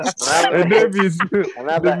David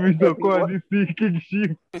Another itakuwa ni sinking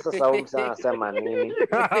ship. Sasa huyu msana anasema nini?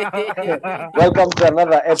 Welcome to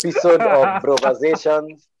another episode of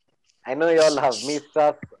Brovazations. I know you all have missed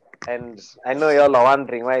us, and I know you all are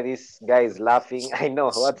wondering why this guy is laughing. I know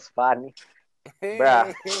what's funny,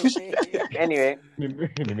 bruh. Anyway,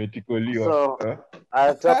 Nimetikoliwa. so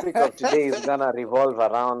our topic of today is gonna revolve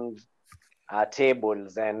around our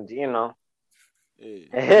tables, and you know,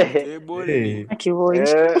 Table. Hey.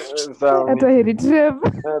 so, Hata heri Trev.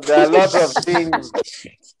 there are a lot of things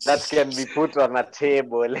that can be put on a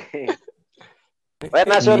table.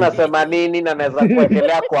 Wenasho nasema nini na naweza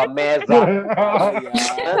kuwekelea kwa meza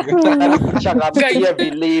changamkie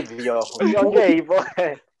vilivyo. Usiongee hivyo.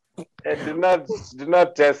 Do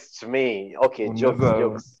not test me. Okay,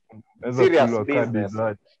 jokes. Serious business.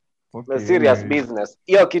 Okay, Serious business.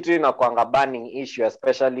 Hiyo kitu inakuanga burning issue,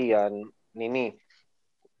 especially nini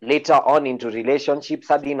later on into relationships,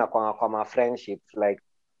 hadi inakuanga kwa ma friendships, like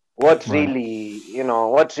what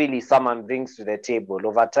really someone brings to the table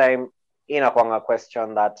over time. Inakuanga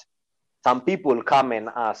question that some people come and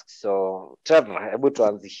ask. So Trevor, hebu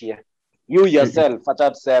tuanzishie you yourself,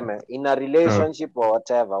 hata tuseme in a relationship or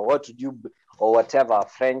whatever, what would you, or whatever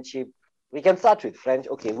friendship, we can start with French,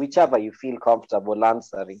 okay, whichever you feel comfortable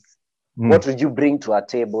answering. What would you bring to a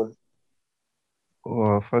table?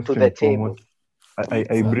 First to and the table.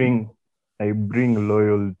 foremost, I bring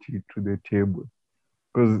loyalty to the table,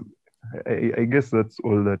 because I guess that's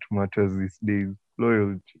all that matters these days,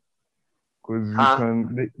 loyalty.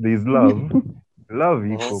 Because there's love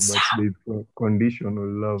equal, but there's conditional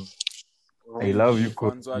love. I love you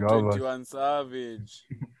because you have 21 Savage.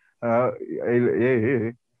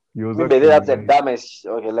 Maybe that's the dumbest.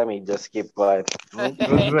 Okay, let me just keep quiet.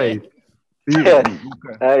 That's right.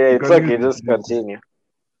 It's okay, just continue.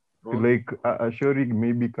 Like Ashori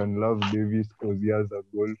maybe can love Davis because he has a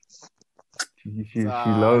goal. She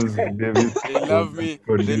loves Davis. They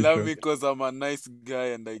love me because I'm a nice guy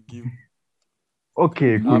and I give.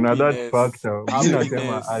 Okay, kuna that factor.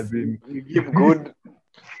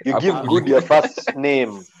 You give good your first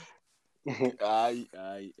name. Aye.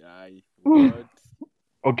 What?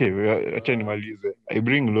 Okay, acha nimalize. I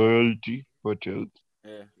bring loyalty. What else?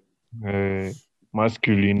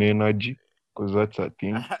 Masculine energy, because that's a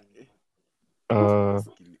thing.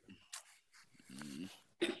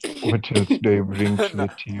 What else do I bring to the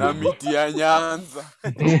table? Na miti ya Nyanza.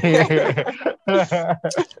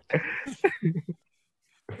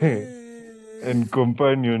 And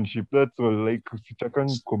companionship, that's all. Like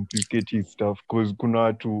usitakangi complicated stuff, because kuna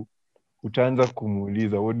watu utaanza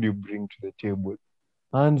kumuuliza what do you bring to the table,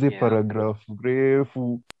 anze paragraph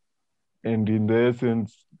refu, and in the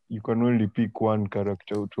essence you can only pick one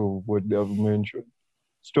character out of what they have mentioned.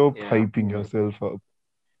 Stop hyping yourself up.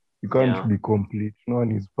 You can't be complete. No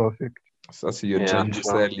one is perfect. So you're trying to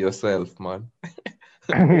sell yourself, man.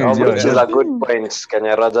 Which is a good point.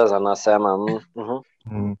 Kenya Rogers anasema.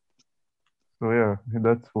 So yeah,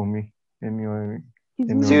 that's for me. Anyway.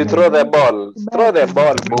 So you throw the ball. Throw the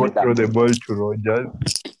ball, Buddha. Throw the ball to Rogers.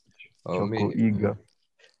 Me eager.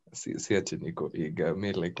 See Nico eager.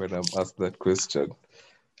 Me, like when I'm asked that question,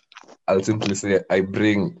 I'll simply say I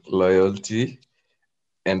bring loyalty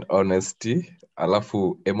and honesty,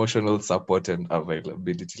 alafu emotional support and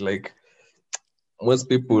availability. Like most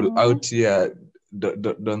people out here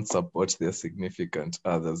don't support their significant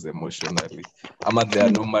others emotionally. They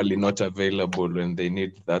are normally not available when they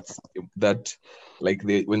need that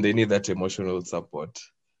when they need that emotional support.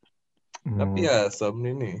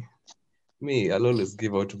 Me, I'll always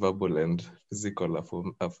give out verbal and physical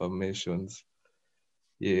affirmations.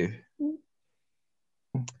 Yeah.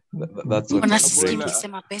 That's what Unasikia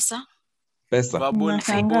nikisema pesa?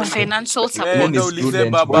 Financial support.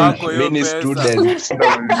 Many students.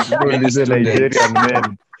 Nigerian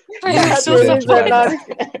men.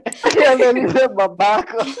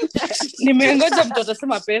 Babako. Nimengoja mtoto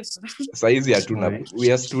sema pesa. Saizi hatuna.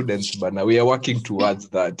 We are students bana. We are working towards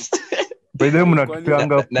that. By the way,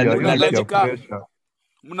 mnatupanga pressure.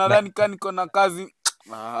 Mnadhani kani niko na kazi?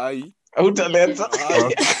 Hai. Hautaleta.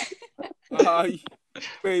 Hai.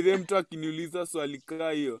 By the mtu akiniuliza swali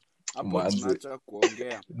kaa hiyo, hapo tunaacha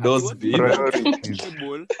kuongea. Those priorities.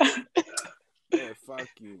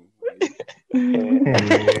 Fuck you.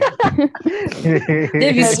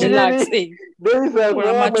 Davis relaxing.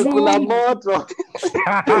 Kuna moto.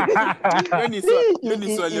 Ni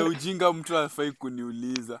swali ya ujinga mtu afai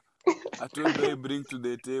kuniuliza. What do I bring to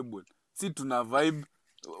the table? Si tuna vibe,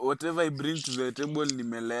 whatever I bring to the table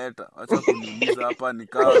nimeleta. Wacha kuniuliza hapa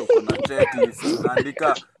nikaa uko na checklist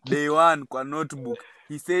unaandika day 1 kwa notebook.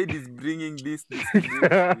 He said he's bringing this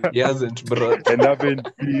He hasn't brought. And haven't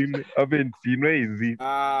seen where is it?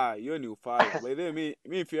 hiyo ni ufala. By the way,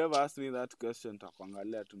 me if you ever ask me that question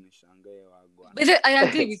takuangalia tu nishangae wagwana. But I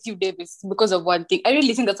agree with you, Davis, because of one thing. I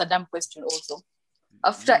really think that's a dumb question also.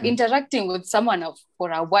 After interacting with someone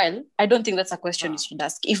for a while, I don't think that's a question you should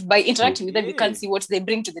ask. If by interacting with them you can't see what they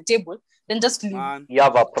bring to the table, then just leave. Man, You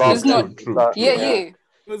have a problem. not- True. Yeah.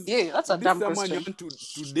 because Yeah, that's a this dumb someone question. you want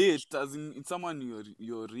to date, as in it's someone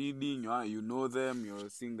you're reading, you know them, you're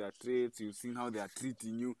seeing their traits, you've seen how they are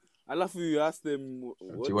treating you. Alafu you ask them,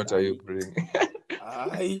 What are you bringing?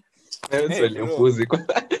 Ai, Parents Hey, bro. waliompuzi kwa.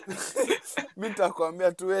 mi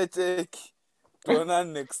nitakwambia tuwe cheki,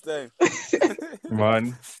 tuonane next time.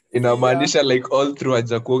 Man. Inamaanisha like all through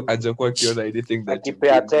hajakuwa akiona anything that you Akipay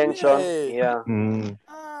bring. attention. Hey. Yeah.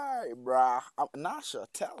 Ay, bruh, Nasha,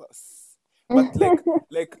 tell us. But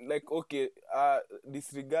like okay,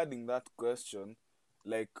 disregarding that question,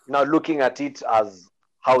 like Now looking at it as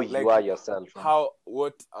how you Like, are yourself.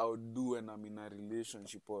 what I would do when I'm in a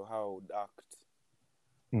relationship or how I would act.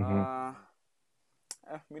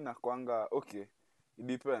 Mi nakwanga, okay, it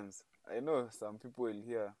depends. I know some people will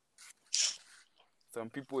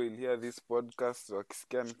hear this podcast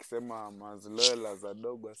wakisikia nikisema I'm as loyal as a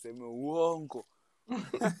dog waseme uongo.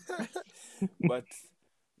 But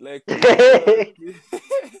like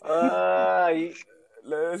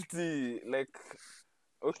loyalty, like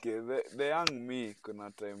okay, the young me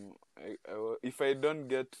kuna time if I don't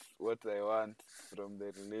get what I want from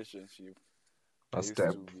the relationship, I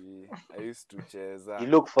used to cheza. You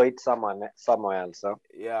look for it somewhere else. Huh?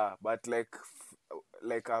 Yeah, but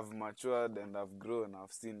like I've matured and I've grown.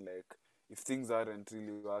 I've seen like if things aren't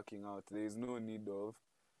really working out, there is no need of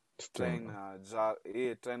trying to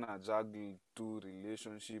juggle two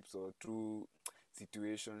relationships or two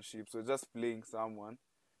situationships or just playing someone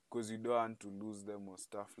because you don't want to lose them or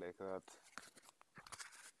stuff like that.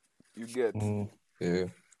 You get Yeah.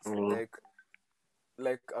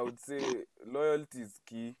 like I would say loyalty is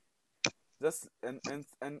key. Just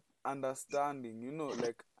and understanding, you know,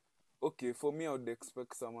 like okay, for me I would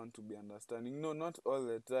expect someone to be understanding. No, not all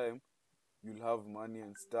the time you'll have money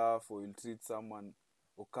and stuff or you'll treat someone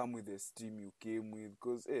or come with the steam you came with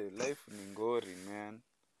because life ni ngori, man.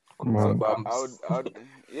 Kuna I bumps. would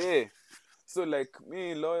yeah. So like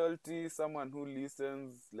me, loyalty, someone who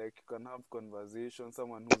listens, like you can have conversation,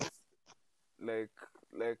 someone who's like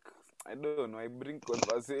I don't know, I bring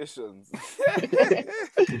conversations.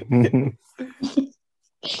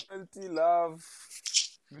 Loyalty, love,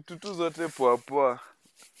 vitu tu zote poa poa.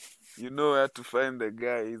 You know where to find the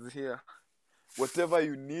guy. He's here. Whatever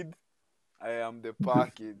you need, I am the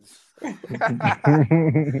package.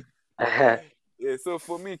 Yeah, so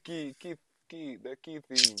for me, the key thing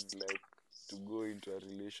is like to go into a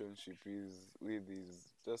relationship is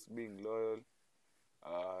just being loyal,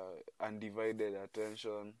 undivided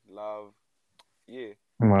attention, love, yeah,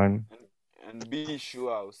 Man. and be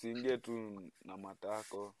sure usiingie tu na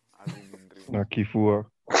matako as in dream. Na kifua.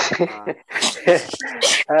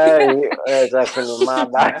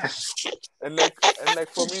 And like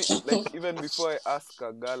for me, like even before I ask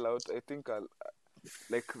a girl out, I think I'll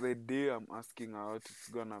like the day I'm asking her out, it's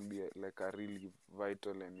gonna be like a really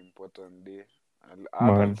vital and important day.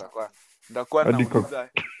 Man. Nitakuwa Hadi kwa- nauliza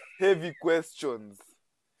heavy questions.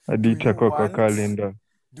 Hadi Do you itakuwa kwa want- kalenda.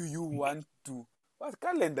 Do you want to what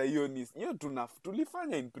calendar hiyo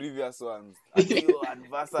tulifanya in previous ones. Hiyo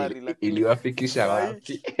anniversary lakini Iliwafikisha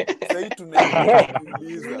wapi? sasa tunaenda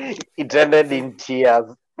kuuliza. It ended in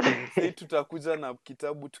tears. Sasa tutakuja na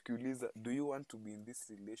kitabu tukiuliza, do you want to be in this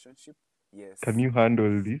relationship? Yes. Can you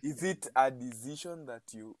handle this? Is it a decision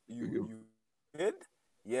that you made?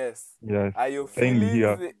 Yes. Yes. Are your Same feelings?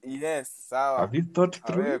 here. Yes, sawa. Have you thought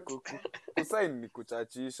through Awe, it? kusign ni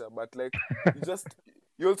kuchachisha, but like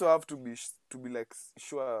you also have to be like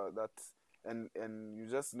sure that and you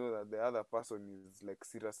just know that the other person is like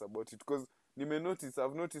serious about it, because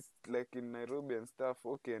I've noticed like in Nairobi and stuff,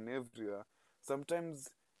 okay, and everywhere, sometimes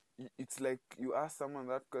it's like you ask someone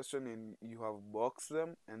that question and you have boxed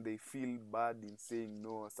them and they feel bad in saying no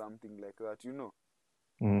or something like that, you know.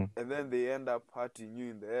 And then they end up hurting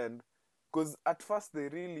you in the end, because at first they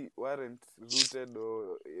really weren't rooted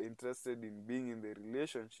or interested in being in the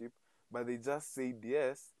relationship, but they just said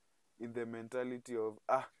yes in the mentality of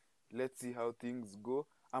let's see how things go,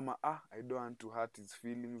 ama I don't want to hurt his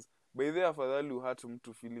feelings. By the afadhali hurt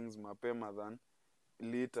mtu feelings mapema than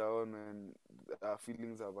later on when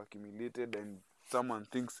feelings have accumulated and someone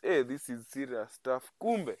thinks, hey, this is serious stuff,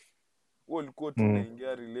 kumbe ulikuwa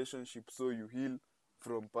tunaingia relationship so you heal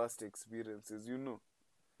from past experiences, you know.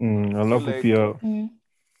 Alafu like- pia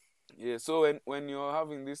Yeah, so when you're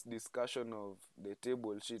having this discussion of the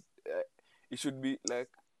table shit, it should be like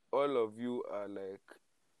all of you are like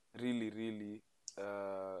really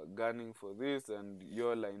gunning for this, and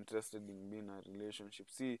you're like interested in being in a relationship.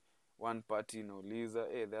 See, one party nauliza,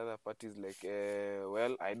 the other party is like,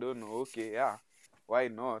 well, I don't know, okay, yeah, why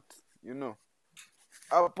not, you know.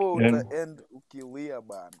 Hapo utaend ukilia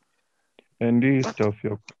bana. and this stuff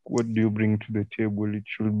ya what do you bring to the table, it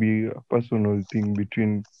should be a personal thing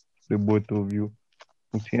between the both of you.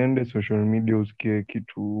 Usiende social media usikie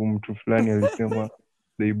kitu mtu fulani alisema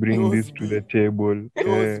they bring this to the table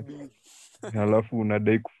halafu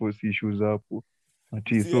unadai kuforce issues hapo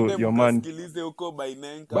ati so Usiende your man mkasikilize huko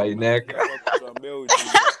Bainenka. Bainenka. Hapa kutuambia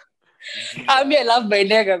ujinga. I love my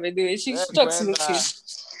nigga, by the way. She talks kwenda. rubbish.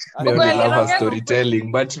 Me, I would Kweli, love her anaongea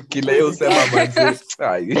storytelling, but kila hiyo sema manze.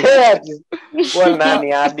 Kwa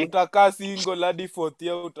nani hadi Utakaa single hadi 4th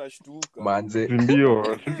year utashtuka. Manze.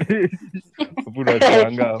 ndio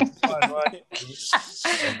unachanga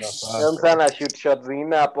sana shoot shots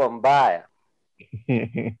zingine hapo mbaya.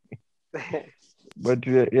 but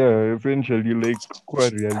yeah, essentially like kuwa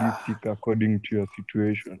realistic according to your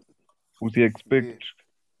situation. Usi expect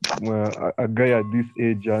a guy at this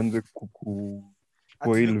age aanze kuku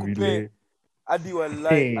spoil vile Hadi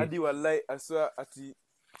walai I swear ati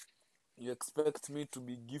you expect me to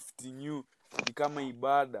be gifting you ni kama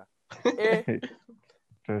ibada.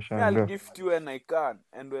 I'll gift you when I can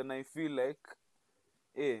and when I feel like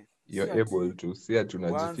You're able to. See,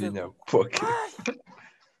 tunajifinya poke.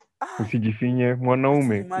 usijifinye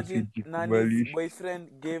mwanaume, Imagine Nani's usijikubalishe.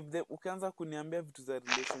 boyfriend gave them, ukianza kuniambia vitu za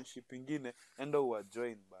relationship ingine, enda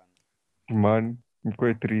uwajoin bana. Man,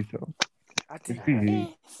 mkwe threesome. Ati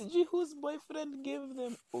sijui whose boyfriend gave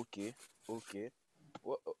them. Okay.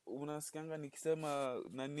 Unasikianga nikisema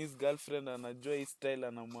Nani's girlfriend anajua hii style,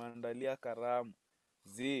 anamwandalia karamu.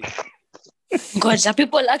 Ngoja,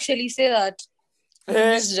 people actually say that.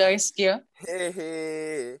 This Joyce here.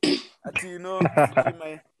 Hey. Ati you know,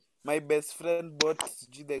 my best friend bought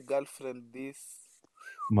the girlfriend this.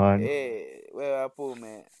 Man, Wewe hapo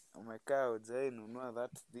umekaa hujainunua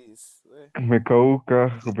that this.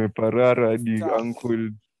 umekauka, umeparara hadi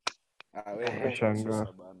uncle.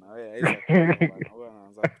 Shanga bana. Wewe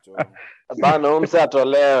anaanza kuchoma. Bana umse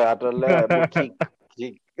atolewe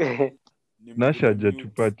boutique. Nasha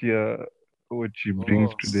hajatupatia what she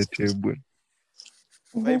brings to the table.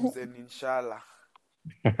 Vibes and inshallah.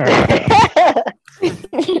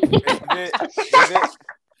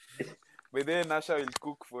 But then Nasha will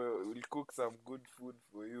cook some good food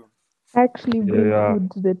for you. Actually bring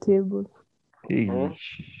food to the table. Hey.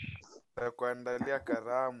 Kuandalia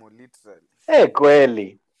karamu literally.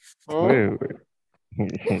 Kweli. Wewe.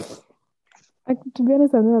 To be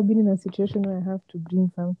honest, I've never been in a situation where I have to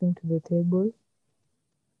bring something to the table.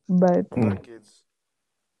 But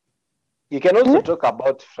you can also talk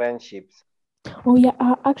about friendships. Oh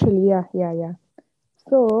yeah, actually, yeah.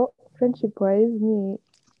 So friendship-wise, me,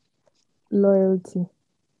 loyalty,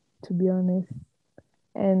 to be honest,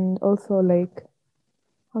 and also like,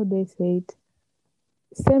 how do I say it?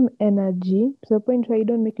 Same energy to the point where you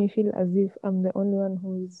don't make me feel as if I'm the only one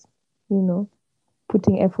who's,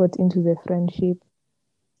 putting effort into the friendship.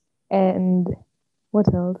 And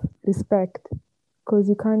what else? Respect, because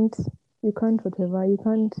you can't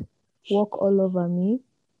walk all over me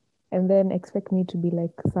and then expect me to be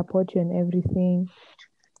like support you and everything.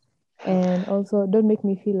 And also don't make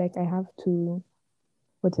me feel like I have to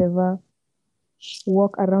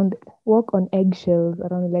walk on eggshells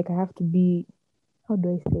around, like I have to be, how do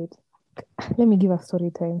I say it? Let me give a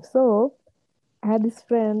story time. So I had this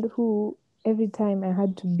friend who every time I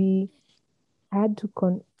had to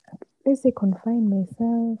confine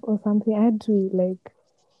myself or something. I had to like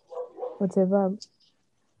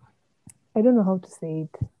I don't know how to say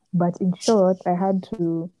it, but in short, I had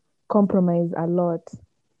to compromise a lot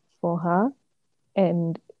for her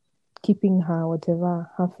and keeping her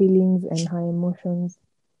her feelings and her emotions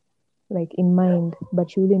like in mind, but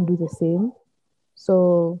she wouldn't do the same.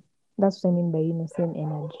 So that's what I mean by same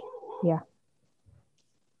energy. Yeah.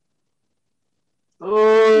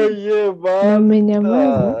 Oh yeah,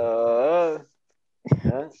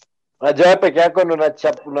 Najua peke yako ndo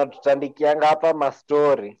unatutandikianga hapa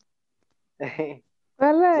mastori.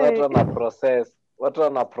 Watu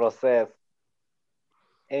wana process.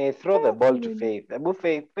 Throw the ball to Faith.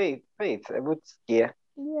 Faith, ebu sikia.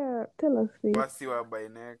 Yeah, tell us, Faith. Wasi wa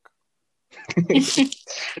Bainenka.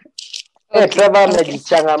 Trevor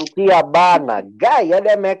amejichangamkia bana. Guy, hadi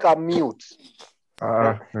ameweka mute.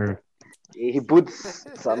 he puts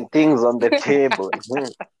some things on the table.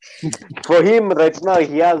 For him right now,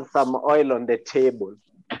 he has some oil on the table.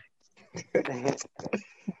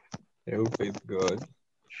 I hope it's God.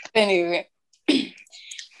 Anyway,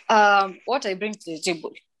 what I bring to the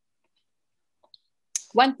table.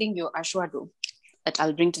 One thing you're assured of that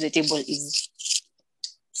I'll bring to the table is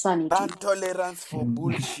sanity. Non-tolerance for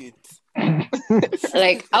bullshit.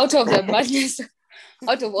 Like out of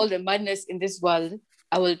all the madness in this world,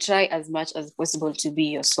 I will try as much as possible to be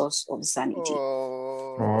your source of sanity.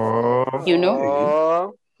 Oh. You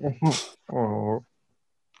know? Oh,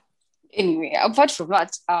 Anyway, apart from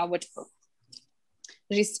that, what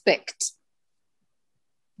respect.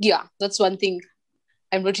 Yeah, that's one thing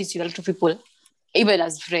I've noticed with a lot of people, even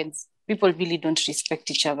as friends. People really don't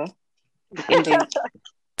respect each other. And then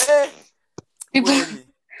people,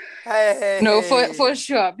 no, for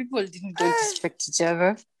sure, people don't respect each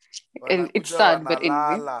other, and it's sad. But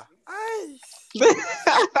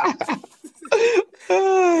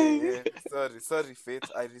anyway, sorry, Faith.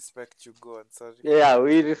 I respect you. Go on. Sorry. yeah,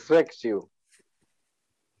 we respect you.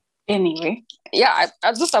 anyway, yeah,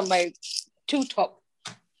 those are my two top.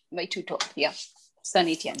 Yeah,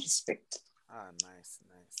 sanity and respect. Nice.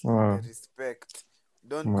 Wow. The respect.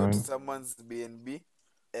 Don't go to Man. someone's B&B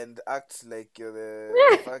and act like you're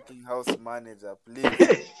the fucking house manager, please.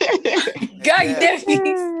 God Yeah. damn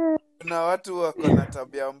it. Kuna watu wako na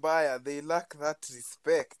tabia mbaya, they lack that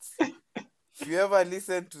respect. If you ever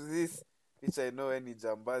listen to this, which I know any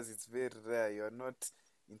jambaz, it's very rare, you're not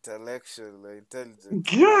intellectual or intelligent.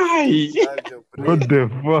 Guy! What the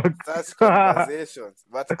fuck? Such conversations.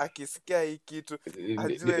 But akisikia hii kitu,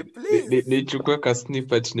 ajue, please. Nichukue ka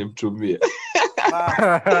snippet nimtumie.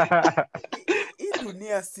 Hii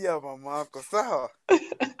dunia si ya mamako, sawa?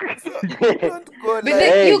 So, don't go But like,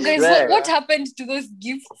 then you guys, Hey, what happened to those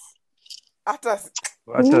gifts? hata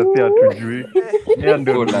Hata si hatujui. Mimi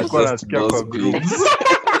ndio All are nilikuwa just nasikia kwa those group. beats.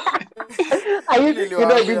 You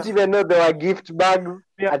didn't even know there were gift bags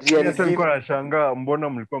at the Mimi end. nilikuwa nashangaa mbona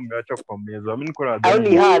mlikuwa mmeacha kwa meza. Mimi nilikuwa I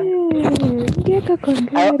only nadhani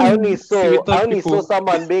had I only saw people-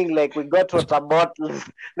 someone being like, we got water bottles.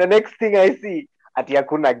 The next thing I see, ati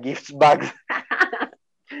hakuna gift bags.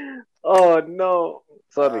 Oh no.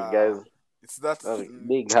 Sorry guys. it's that Sorry.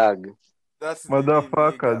 Big hug. that's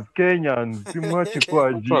motherfuckers, Kenyans, simwache kwa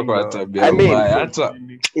Watu kwa jinga. tabia I mean, mbaya. Hata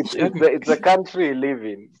It's a country you live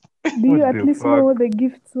in. Do you What at the least know fuck? what the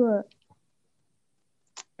gifts were?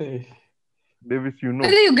 Eh, Davis, you know.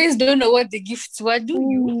 Really, you guys don't know what the gifts were, do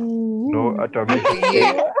you? No, hata mimi.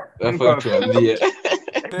 Yeah. nafaa tuambie.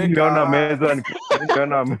 Niliona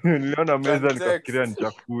meza nikafikiria ni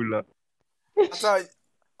chakula. hata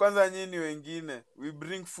kwanza nyinyi wengine we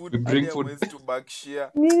bring food We bring hadi food. hamwezi to bag share.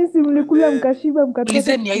 Nini si mlikula Then- mkashiba mkatoka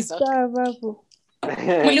Ulizeni Isaac. kustav hapo?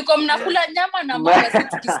 Mlikuwa mnakula nyama na mboga, si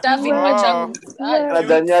tukistarve in machangu.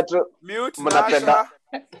 Rajanyato, Mute Mnapenda-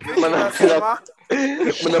 Nasha.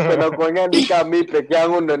 mnapenda kuongea ni kama mimi peke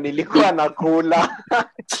yangu ndo nilikuwa nakula.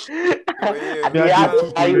 Ati ask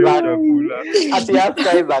Isaac. Chakula. Ati ask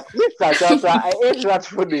Isaac. Mr. Chata, I ate that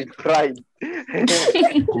food with pride.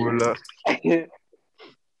 Kula.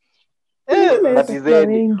 That is it.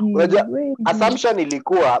 wengi. Unajua, wengi. Assumption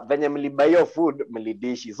ilikuwa venye mlibuy hiyo food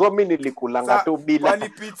mlidishi. So mimi nilikulanga tu bila Kwani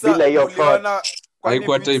pizza bila hiyo uliona kwani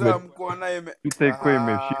Haikuwa hata pizza ime- mkuona ime Pizza ilikuwa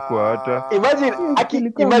imeshikwa hata.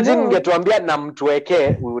 Imagine ningetuambia na mtuwekee,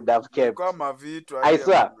 we would have kept. kwa mavitu I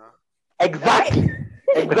swear. Exactly.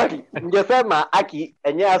 Ningesema aki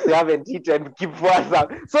enye as you haven't eaten keep for us.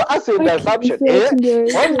 So as in the assumption,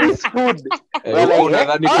 all this food.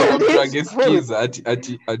 Unadhani all kuna mtu this angesikiza ati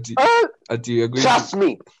we are going Trust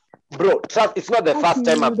me, bro. Trust. It's not the first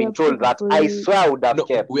time I've been told that. I swear I would have No,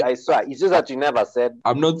 kept. I swear. It's just that you never said.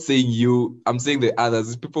 I'm not saying you, I'm saying the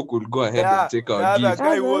others. People could go ahead Yeah, and take the our other gifts.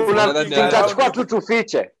 guy was Kuna walking around tutachukua with- tu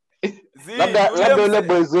tufiche. Zii, Labda ule mse-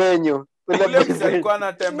 boys wenyu. Ule ule boys mse wenyu. alikuwa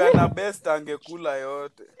anatembea na best angekula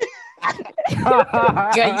yote.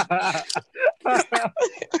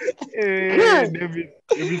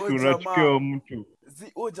 Davis Oh, unachukia jamaa. mtu.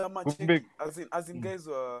 Jamaa Kumbe- check as in guys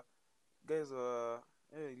were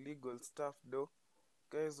illegal stuff though.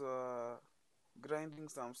 Guys were grinding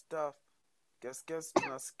some stuff. Kiasi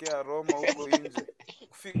tunasikia aroma huko nje.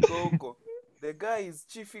 Kufika huko. The guy is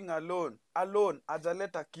chiefing alone.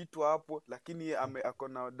 Ajaleta kitu hapo lakini yeye ako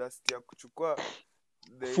na audacity ya kuchukua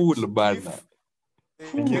the Full chief. bana.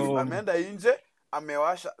 Chief Oh. ameenda nje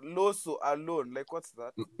amewasha loso alone. Like what's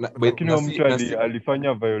that? Lakini huyo mtu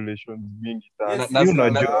alifanya violations mingi sana. Yes, Hii si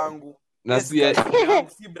unajua. brother yangu. na Yes, si- cousin yangu,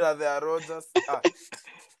 si brother ya Rogers.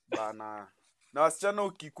 Bana. Na wasichana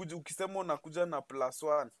ukisema unakuja na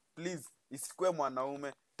 +1, please isikue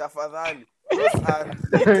mwanaume tafadhali. Those are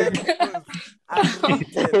written rules.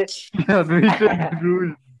 Unwritten. Written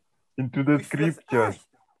rules into the If you're- scriptures.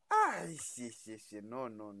 No.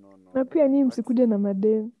 Na pia nyinyi msikuja na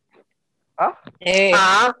madem. Eh.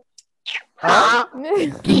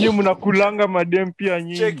 Nyinyi mnakulanga madem pia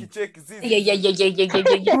nyinyi. Cheki zizi. Yeah.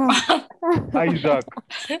 Isaac,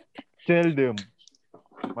 tell them.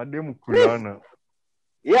 Madem kulana.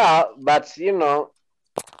 Yeah, but you know,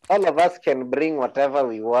 all of us can bring whatever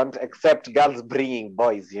we want, except girls bringing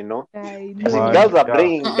boys. You know, I if Man, girls are yeah.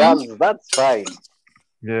 bringing girls, that's fine.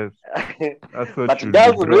 Yes, that's what But should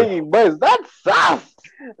girls be brought. bringing boys, that's sus.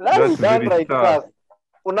 That's That's very downright sus. sus.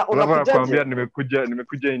 Alafu Unakujaje? nakwambia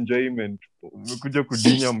nimekuja enjoyment. Umekuja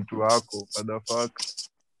kudinya mtu wako, motherfucker.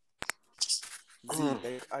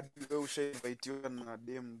 Like adi ushainvitiwa na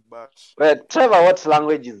dem bash. Wait, Trevor, what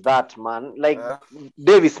language is that, man? Like,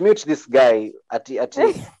 Davis, mute this guy. Ati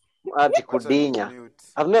kudinya.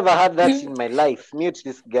 I've never heard that in my life. Mute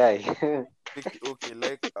this guy. Okay,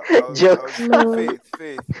 like Joke.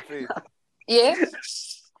 Faith. Yeah.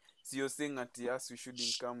 So you're saying at yes, we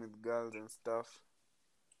shouldn't come with girls and stuff.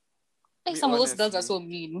 Like Me, some of those girls are honestly- so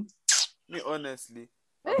mean. Me honestly,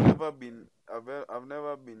 I've never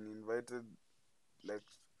been invited like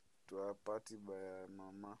to a party by a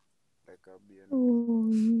mama, like a BN.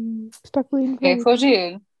 Tutakuinvite. Okay, for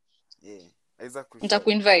real. Yeah. Isaac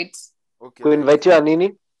Nitakuinvite. okay. Kuinvitiwa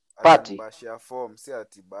nini? Party? Bashia form, si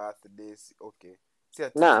ati birthdays, okay. Si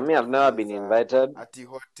ati Nah, me, I've never been invited. Ati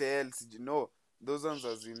hotels, you know. Those ones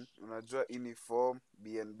as in, unajua uniform,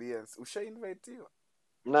 B&B, and usha-invitiwa.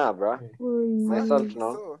 Nah, bro. Myself,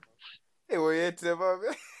 no. So, hey, wait, never.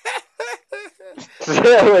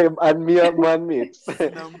 And me on one meet.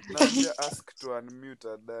 Naambia ask to unmute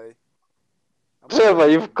or die. Trevor,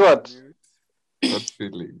 you've caught. Not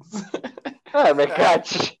feelings.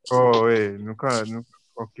 Amecatch. Oh, wait, nilikuwa nasema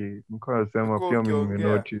Ulikuwa pia mimi ukiongea.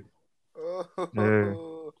 nimenotice. Yeah.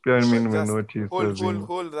 Pia mimi Just nimenotice.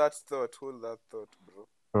 Hold that thought,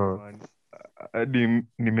 bro. Hadi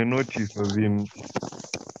nimenotice azin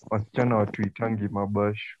wasichana watuitangi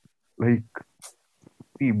mabash like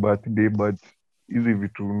si birthday but hizi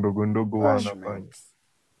vitu ndogo ndogo wanafanya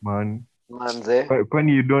man. Manze.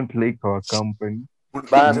 Kwani you don't like our company?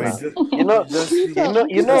 Bana. You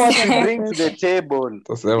know what we bring to the table.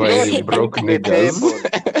 Tasema hii broke niggas.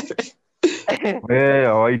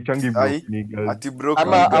 Hawaitangi Ai, broke niggas. ati broke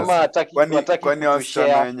Ama niggas. hataki Kwani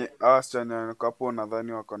kutushare. wasichana wenye kapo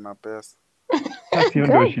nadhani wako na pesa. Hiyo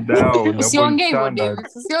ndio shida yao. Usiongee hivyo, Double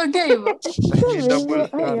standard. Davis. Usiongee hivyo. Double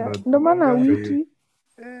standard. Ndo maana wiki.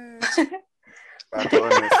 But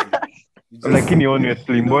honestly, you just- Lakini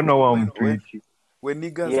honestly you know, mbona wa when- mtwiki? when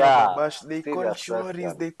niggas Yeah, have a bash, they call serious shorties,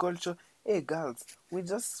 question. they call hey girls, we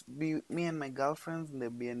just be me and my girlfriends in the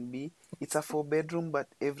B&B. It's a 4-bedroom, but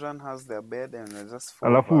everyone has their bed and we're just 4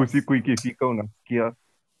 Alafu of us. usiku ikifika unasikia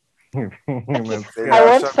I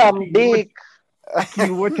want some dick.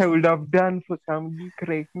 what I would have done for some dick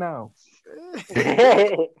right now.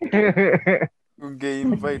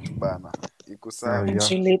 Unge-invite bana. Iko sawa.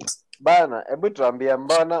 Yeah. Bana, hebu tuambie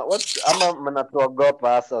mbona ama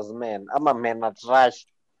mnatuogopa us as men ama men are trash.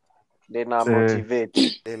 They na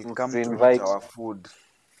motivate. They'll come to Invite. eat our food.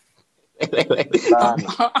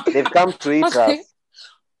 Bana. They've come to eat us.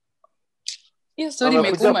 Hiyo story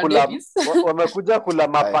Wamekuja imekuma, kula Davis. wamekuja kula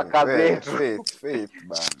mapaka Aye, zetu. Faith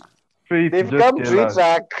bana. Faith, They've just come to tell eat us.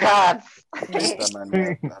 our cats. Faith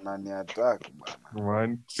anani attack bana.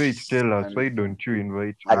 Man, Faith, tell us, why don't you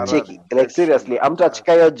invite me? Acheki. Like seriously,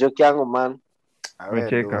 amtachika hiyo joke yangu man. Awe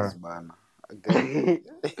Mecheka. those bana. Okay.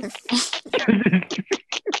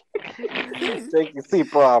 Cheki si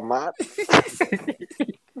poa man.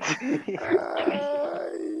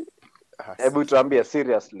 Hebu tuambie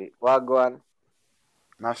seriously. Wagwan.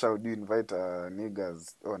 Nasha, would you invite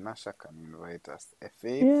niggas? Oh, Nasha can invite us.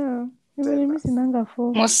 Faith? Yeah. Tell Mimi us. sinanga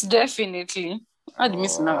form. Most definitely. Hadi mimi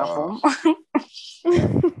sinanga form.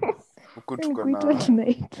 Huku tuko na Kuitwa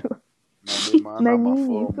tunaitwa. demana Na nyinyi,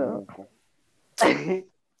 mafomu so. huku.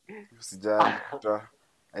 Usijali.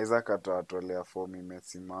 Isaac atawatolea fomu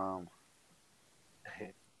imesimama.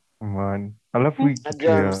 Man. Alafu hii kitu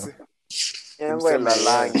Najua ya yangu ila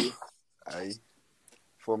langi. Ai.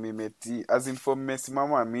 Fomu imeti. As in fomu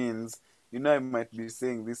imesimama means, you know I might be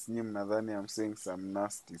saying this name nadhani I'm saying some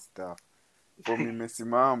nasty stuff. Fomu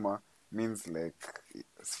imesimama means like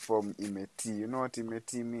fomu imeti. You know what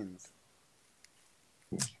imeti means?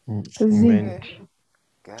 meant.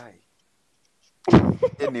 Guy.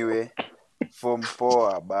 Anyway, form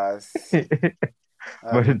poa basi.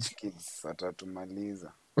 But- Rich kids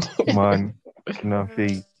watatumaliza. Man, na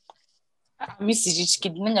Faith. Mi si rich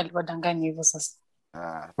kid, nani aliwadanganya hivyo sasa?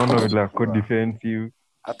 Ona vile ako Poa. defensive.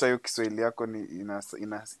 Hata hiyo Kiswahili yako ni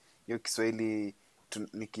hiyo Kiswahili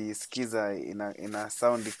nikisikiza ina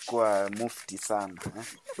sound kuwa mufti sana.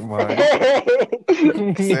 Man.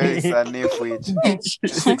 Kiswahili sanifu hicho.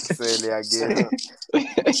 Kiswahili again.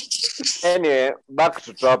 Anyway, back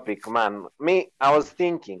to topic, man. Me, I was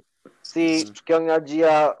thinking, see,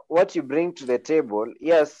 tukiongea what you bring to the table,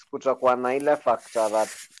 yes, kutakuwa na ile factor that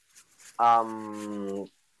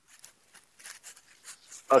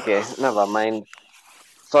okay, never mind.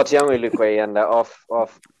 Thought yangu ilikuwa ienda off.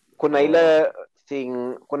 Kuna ile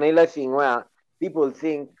thing where people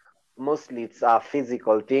think mostly it's a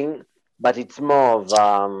physical thing, but it's more of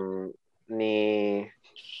ni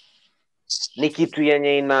kitu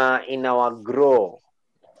yenye ina grow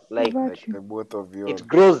like Virtue. The both of you. it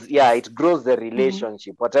grows the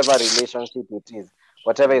relationship, whatever relationship it is,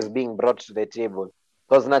 whatever is being brought to the table,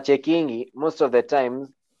 because na checkingi most of the times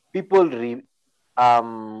people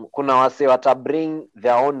kuna wase wata bring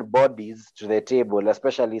their own bodies to the table,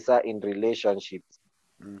 especially in relationships.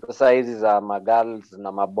 Sasa hizi za magirls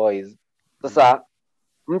na maboys, sasa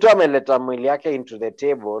mtu ameleta mwili yake into the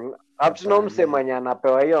table, hapana mse mwenye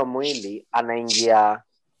anapewa hiyo mwili anaingia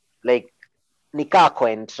like nikaa ko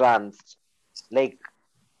entranced, like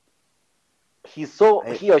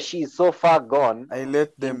he or she is so far gone. I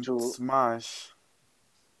let them into- smash.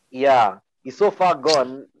 Yeah, he's so far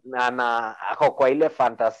gone na ako kwa ile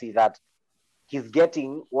fantasy that he's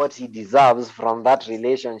getting what he deserves from that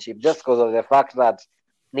relationship just because of the fact that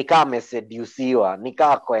nikaa ameseduciwa,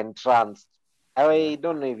 nikaa ako entranced. I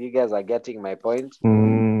don't know if you guys are getting my point. I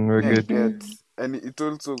I get it. get. And it's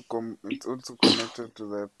also connected to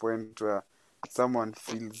the point where someone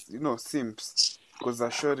feels, simps. Because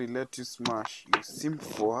Ashori let you smash, you simp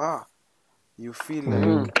for her. You feel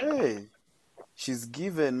like, hey, she's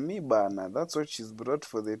given me bana. That's what she's brought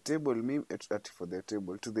for the table.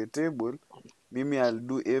 To the table, mimi I'll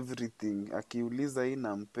do everything. Akiuliza hii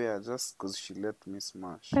nampea just because she let me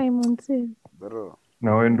smash. Simon says. Bro,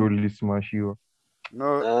 Na wewe ndo ulismashiwa.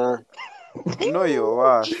 no, know your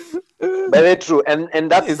worth. Very true, and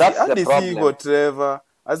that's the See problem. whatever.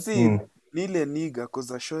 As in, nile nigga,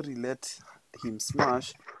 cause Ashori let him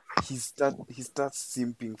smash, he starts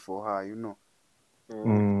simping for her,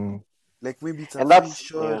 Like maybe it's a And free that's-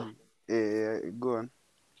 Shori. Go on.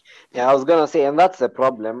 Yeah, I was gonna say, and that's the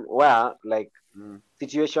problem where like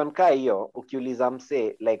situation ka hiyo ukiuliza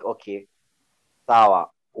mse like okay, sawa,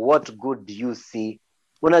 what good do you see?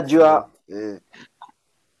 Unajua,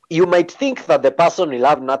 you might think that the person will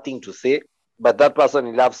have nothing to say, but that person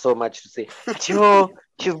will have so much to say. Oh,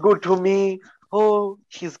 she's good to me. Oh,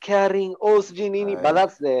 she's caring. Oh, sijui nini. But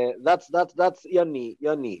that's yoni.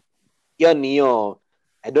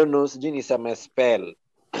 I don't know, sijui niseme spell.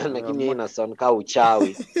 Lakini ina sound ka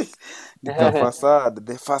uchawi. The facade.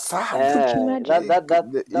 The facade. That's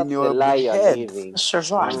the lie you're head. living. Sure.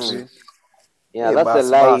 Yeah, that's the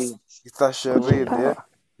lie. It's a charade, yeah.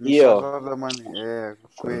 Yo. Charade money. Yeah,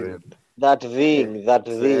 kweli. That thing.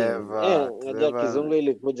 Trevor. Unajua kizungu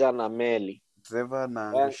ilikuja na meli. Trevor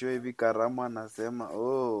naangushiwa hivi karamu anasema,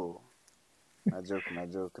 oh. Na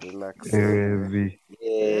joke, relax.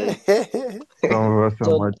 Yeah. Some of us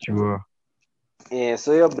are mature. Yeah,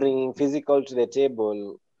 so you're bringing physical to the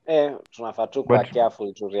table. Tunafaa tu kuwa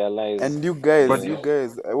careful to realize. And you guys,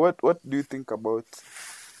 what do you think about,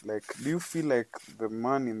 like, do you feel like the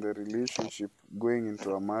man in the relationship going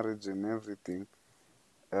into a marriage and everything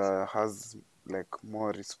has like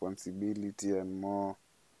more responsibility and more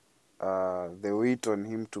the weight on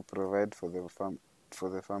him to provide for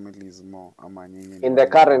the family is more? Ama nyinyi In the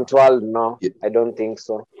current world, no, I don't think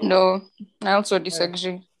so. No, I also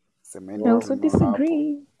disagree. Semeni I also tu no hapo.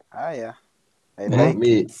 disagree. Haya.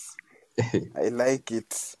 I like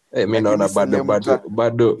it. Mi naona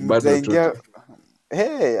bado Mtaingia.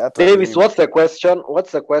 Hey, hata Davis, mimi. what's the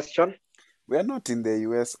question? We are not in the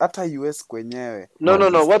US. Hata US kwenyewe.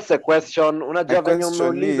 No. What's the question? Unajua venye question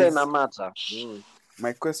umeuliza is- ina matter.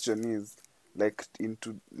 My question is, like,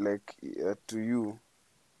 to you,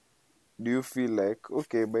 do you feel like,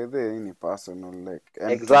 okay, by the way, any personal, like,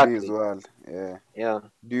 and Exactly. today's world, yeah. Yeah.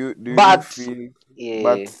 Do you But- feel, Yeah.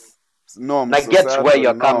 but norms, I get where societal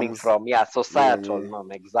you're coming norms, from. Yeah, societal Yeah.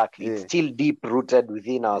 norm, exactly. Yeah. It's still deep rooted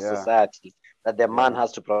within our Yeah. society that the man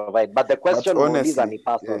has to provide. But the question honestly, umeuliza ni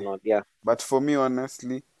personal, yeah. But for me,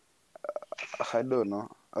 honestly, I don't know.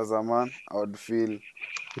 As a man, I would feel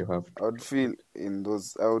in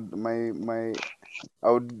those. I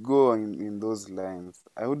would go in those lines.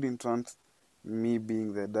 I wouldn't want me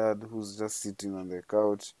being the dad who's just sitting on the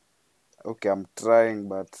couch. Okay, I'm trying,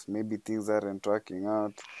 but maybe things aren't working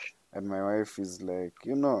out. and my wife is like,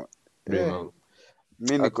 you know, Bring on.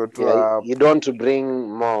 mi niko tu Yeah, hapo. you don't bring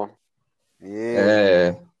more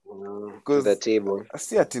Yeah. to the Because table.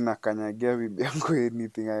 si ati nakanyagia bibi yangu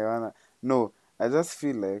anything I wanna. No, I just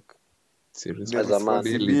feel like the As a man.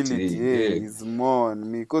 responsibility Yeah. is more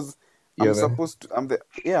on me because You're I'm the supposed to. I'm the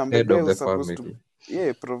head guy of the who's supposed family.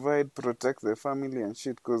 to provide, protect the family and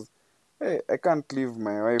shit. Because hey, I can't leave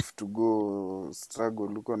my wife to go struggle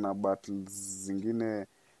huko na battles zingine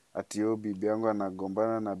ati yo bibi yangu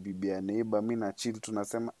anagombana na bibi ya neighbor, mi na chill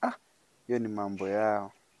tunasema hiyo ni mambo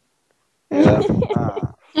yao. Yeah.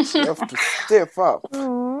 You have to step up.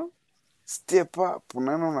 Aw. Step up,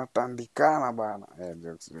 unaona unatandikana bana.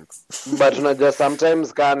 Jokes. But unajua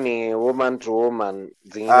sometimes kaa ni woman to woman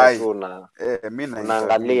zingine Ai, tu na mi na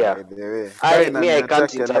unaangalia. intervene by the way. I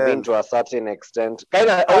can't intervene to a certain extent.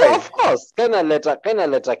 Of course, kinda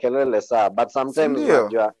leta kelele saa, but sometimes Sindio?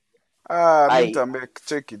 unajua Mi ai. nitaambia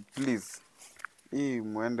check it please. Hii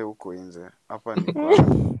muende huko nje. Hapa ni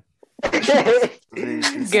kwangu. Drink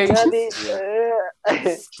this Yani,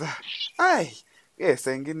 tea. Ai.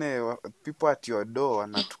 Saa ingine people at your door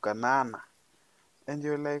wanatukanana. And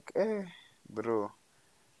you're like, bro.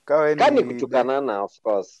 kani kutukanana, of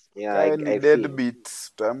course. Yeah, Kawe I ni feel. deadbeat.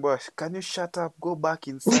 Utaambiwa, can you shut up? Go back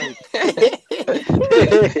inside.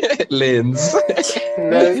 Lens.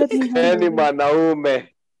 Let me handle Nani this. mwanaume.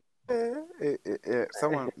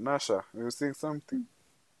 Someone, Nasha, you were saying something?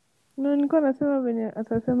 No, nilikuwa nasema venye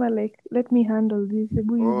atasema like let me handle this.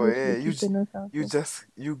 Hebu you go to the kitchen or something.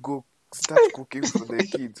 You go start cooking for the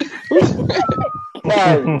kids.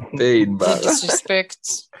 Pain, bana.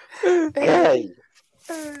 Disrespect. Hey.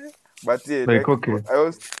 But yeah, Like, okay.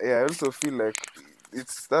 I also feel like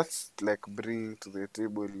that's like bringing to the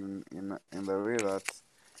table in the way that,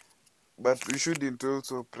 but you shouldn't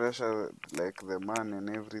also pressure like the man and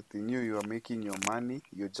everything. You are making your money,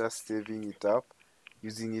 you're just saving it up,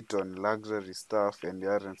 using it on luxury stuff, and you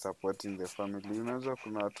aren't supporting the family. Unajua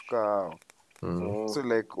kuna watu kaa hao. So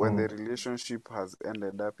like when the relationship has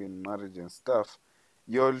ended up in marriage and stuff,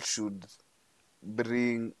 y'all should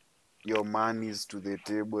bring your monies to the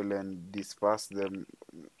table and disperse them,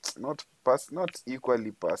 not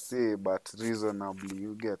equally per se, but reasonably.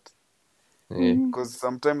 You get? Because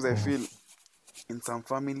sometimes I feel in some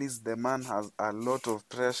families the man has a lot of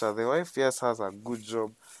pressure. The wife, yes, has a good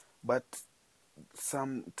job, but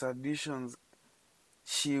some traditions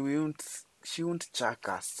she won't chuck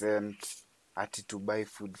a cent ati to buy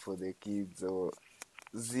food for the kids or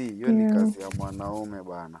hiyo ni kazi ya mwanaume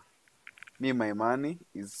bana. Me, my money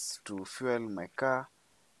is to fuel my car,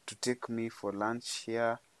 to take me for lunch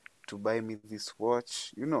here, to buy me this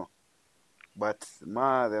watch, you know. But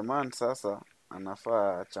the man sasa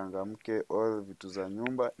anafaa achangamke, all vitu za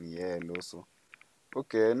nyumba ni yeye also.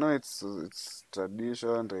 Okay, I know it's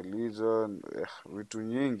tradition, religion, vitu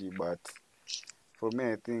nyingi, but for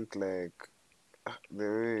me I think like the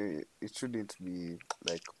way it shouldn't be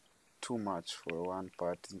like too much for one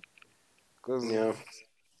party. Because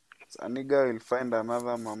a nigga will find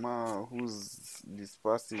another mama who's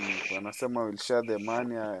dispersing, wanasema will share the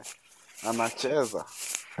money, anacheza.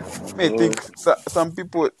 I think some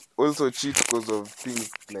people also cheat because of things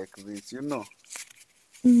like this, you know.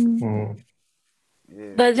 Yeah.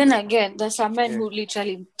 But then again, there's some men who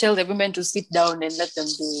literally tell the women to sit down and let them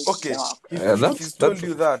do it. Okay, No. if he's told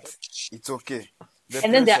you that, it's okay.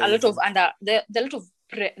 And then there are a lot of under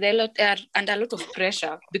a lot of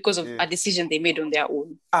pressure because of a decision they made on their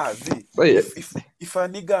own. If a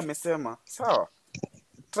nigga amesema sawa,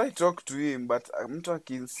 try talk to him, but mtu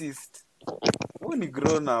akiinsist, huyu ni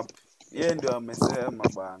grown up, yeye ndio amesema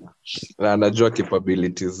bana, na anajua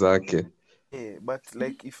capabilities zake. But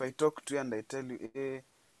like if I talk to you and I tell you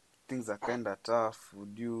things are kind of tough,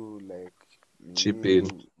 would you like chip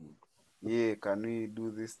in? Can we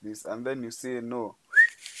do this, and then you say no.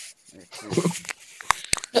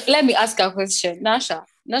 Let me ask a question. Nasha,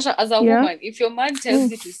 as a woman, if your man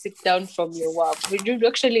tells you to sit down from your work, would you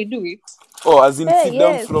actually do it? Oh, as in sit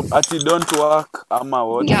down from ati don't work, ama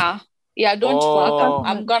what? Yeah, don't work.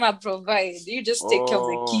 I'm gonna provide. You just take care of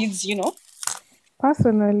the kids, you know?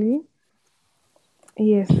 Personally,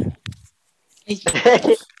 yes.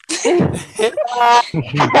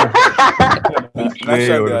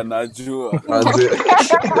 Nasha ndio anajua.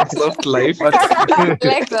 Soft life.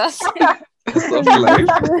 Like that. Soft life.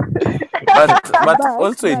 But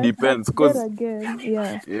also it depends, because again,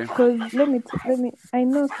 because let me I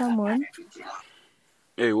know someone.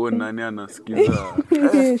 Wewe nani anasikiza?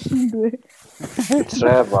 Shindwe.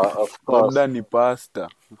 Trevor, of course. Labda ni pasta.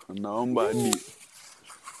 Naomba hadi.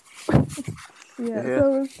 So I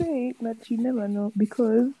was saying that you never know,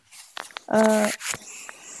 because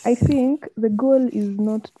I think the goal is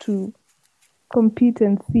not to compete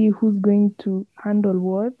and see who's going to handle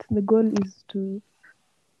what. The goal is to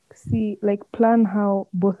see, like, plan how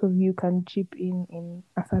both of you can chip in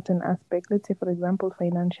a certain aspect. Let's say, for example,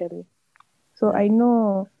 financially. So I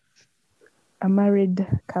know a married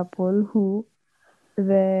couple who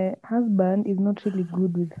the husband is not really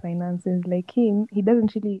good with finances. Like him, he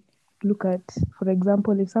doesn't really look at, for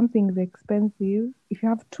example, if something is expensive, if you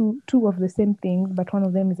have two of the same things, but one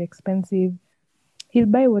of them is expensive, he'll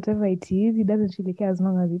buy whatever it is. He doesn't really care as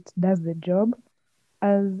long as it does the job.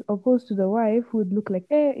 As opposed to the wife who would look like,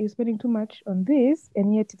 you're spending too much on this,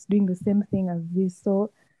 and yet it's doing the same thing as this. So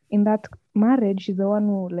in that marriage, she's the one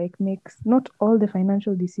who like makes not all the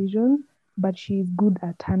financial decisions, but she's good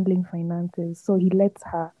at handling finances. So he lets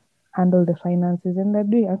her handle the finances, and they're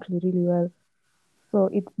doing actually really well. So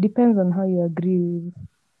it depends on how you agree with,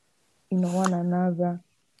 one another.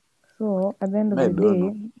 So at the end of I the don't day,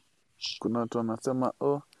 know. Kuna watu wanasema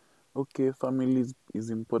okay, family is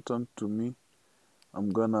important to me, I'm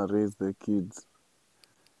gonna raise the kids.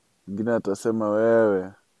 Mwingine atasema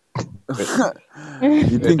wewe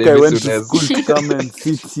you think I went to school to come and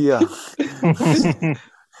sit here?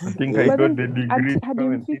 I think I But got then the degree to come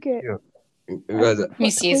and sit hadimfike here. Mi for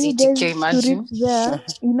you siwezi guys tikio to imagine. reach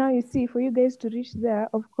there, you see, for you guys to reach there,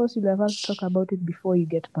 of course you'll have to talk about it before you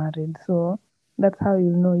get married. So that's how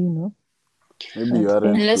you know. Maybe you aren't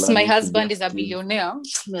Unless my planning to husband get is a kids. billionaire,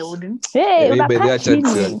 me wouldn't. Hey, Maybe unakaa they are chini.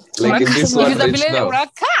 like in this If one he's a right billionaire, now.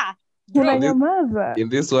 unakaa. Unanyamaza. In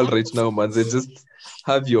this world right now, man, they just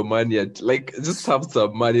have your money just have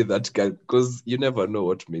some money that can, because you never know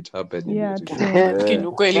what might happen in Yeah, your true. Okay,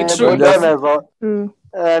 ukweli true. Buda Rogers- unaweza True.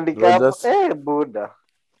 andika hapo, Rogers- Buda.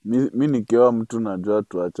 mi nikiwa mtu najua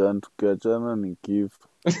tuachana, tukiachana ni kifo.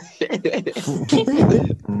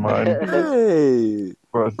 Man, Hey,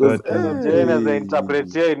 for because certain. Jane inaweza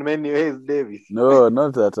interpret you in many ways, Davis. no,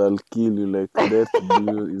 not that I'll kill you, like death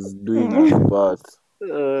is doing us part.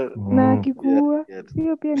 Na akikuua, Yes.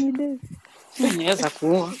 hiyo pia ni death. Inaweza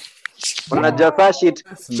kuwa. Unajua saa shit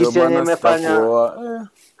Ndio yenye maana imefanya sitakuoa.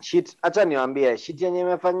 shit, acha niwaambie shit yenye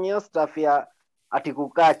imefanya hiyo stuff ya ati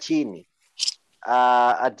kukaa chini.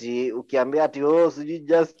 Ati ukiambia ati sijui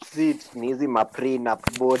just sit, ni hizi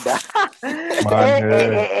prenup boda.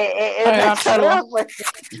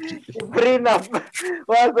 Prenup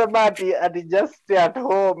wasema ati just stay at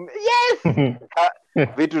home. Yes.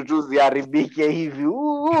 Vitu tu ziharibike hivi.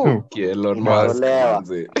 Okay, Elon Musk, Inatolewa.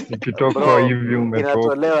 manze. Ikitoka Bro, hivi umetoka.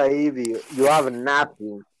 inatolewa hivi. You have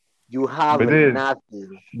nothing. You have But then-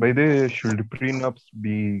 nothing. By the way, should prenups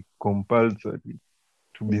be compulsory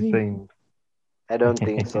to be signed? I don't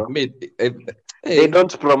think so. They Hey,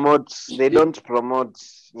 don't promote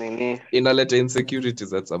nini. inaleta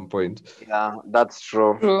insecurities at some point. Yeah, that's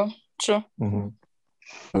true. True. Mhm.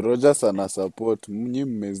 Rogers ana support. Mnyi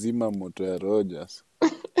mmezima moto ya Rogers.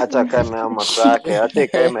 Acha kama ya moto yake, acha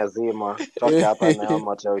ikae mezima. Toke hapa na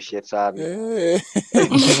moto ya ushetani.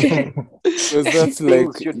 Because that's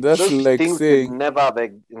Those like things saying, should never have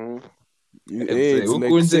it's huku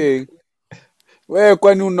like nje- saying, wewe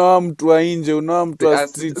kwani unaoa mtu wa nje, unaoa mtu wa Ah,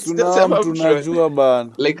 streets, sema unaoa mtu mtu wa- unajua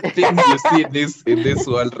bana. Like things you see in this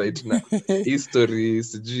world right now. History,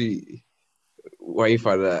 sijui wife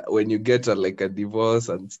when you get like a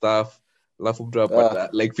divorce and stuff, alafu mtu apata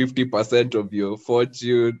like 50% of your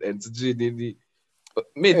fortune and sijui nini.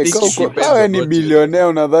 Me think it depends Kawe on ni what you- bilionea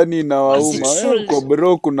unadhani inawauma. As it Wewe should. uko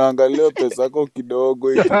broke unaangalia pesa yako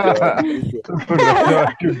kidogo ikiharibishwa. Kuna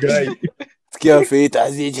watu guy. Sikia fate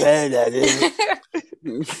azichenda.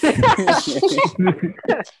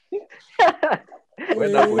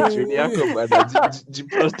 Wenda fortune yako bana,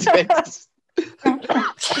 jiprotect.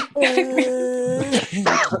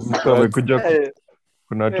 Mtu amekuja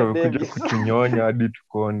kuna watu wamekuja Davis. kutunyonya hadi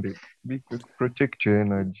tukonde. Protect your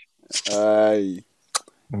energy. Ai.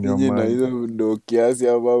 Ndio Nyinyi na maana. hizo ndo kiasi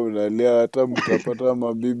hapa unalia, hata mkapata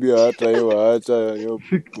mabibi hata hiyo waacha hiyo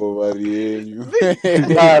povari yenyu.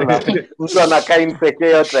 Sana. Mtu anakaa insecure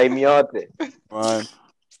hiyo time yote. Man.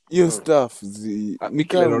 Hiyo stuff ni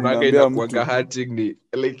kama Naonaga unaambia inakuanga mtu hurting ni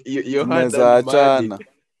like your hand mnaweza and money. achana.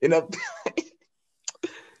 Ina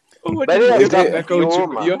By the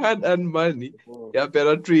way, your hand and money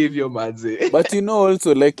yapera tu hivyo manze. But you know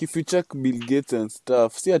also like if you check Bill Gates and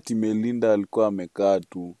stuff, si ati Melinda alikuwa amekaa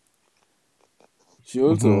tu. She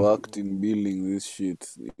also worked in building this shit.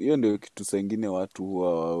 Hiyo ndio kitu sengine watu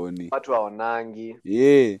huwa waoni. Watu waonangi.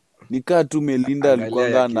 Yeah, nikaa tu Melinda Angalia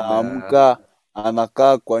alikuwanga ya kina- anaamka,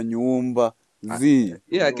 anakaa kwa nyumba.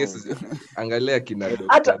 Yeah, kesi angalia kina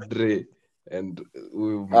Hata- Dr. Dre and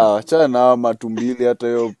huyu Achana na hawa matumbili, hata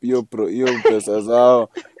hiyo pesa zao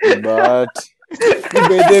ni bahati.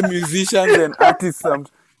 By the musicians and artists,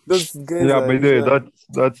 those guys Yeah, are by the way, usually,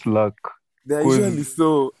 that's luck. they're 'Cause usually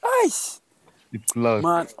so aish. it's luck.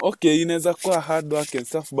 Man, okay, inaweza kuwa hard work and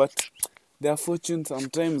stuff, but their fortune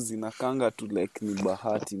sometimes inakanga to like ni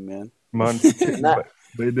bahati, man. Man, Na-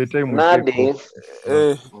 by the time we Nadi, take off,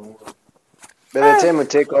 Eh, by the time we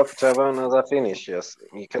take off, Trevor, another finish. Yes,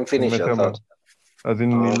 you can finish your nimesema, thought. as in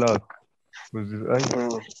ni Oh. luck. 'Cause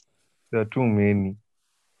there are too many.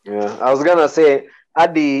 Yeah, I was gonna say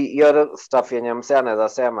hadi your stuff yenye msee anaweza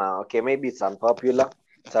sema okay, maybe it's unpopular,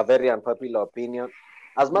 it's a very unpopular opinion,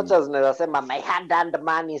 as much as naweza sema my hard-earned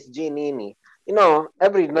money is nini, you know,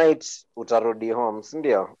 every night utarudi home, si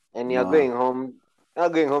ndio? And you're going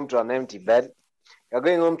home to an empty bed. You're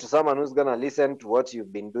going home to someone who's gonna listen to what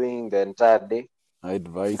you've been doing the entire day, I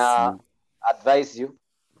advise na you advise you,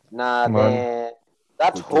 na Man.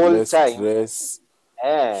 that with whole less time stress.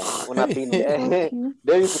 unapinda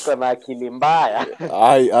ndio tuko na akili mbaya.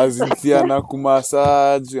 Ai, azinsi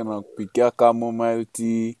anakumassage, anakupikia chamomile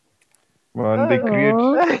tea. Man, they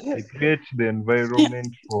Aw. create the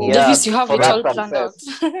environment for Yeah, Davis, you have for it all that planned out.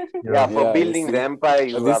 success. yeah. For Yeah, building see? the empire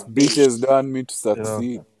you These have built. bitches don't want me to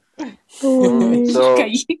succeed. So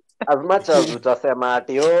Kai. as much as utasema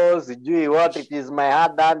ati oh sijui what it is my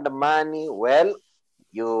hard-earned money, well,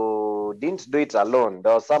 you didn't do it alone.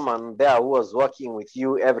 There was someone there who was working with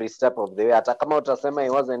you every step of the way. Hata kama utasema he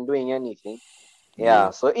wasn't doing anything.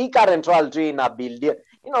 Yeah. So hii current world tu ina build, you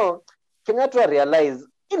know, Kenya tu realize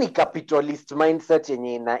hii ni capitalist mindset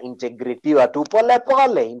yenye ina integratiwa tu pole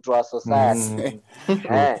pole into our society.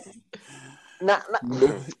 Na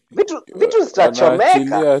vitu zitachomeka.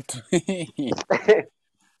 Wanaachilia tu.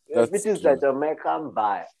 That's Vitu true. zitachomeka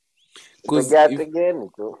mbaya. 'Cause Tegeni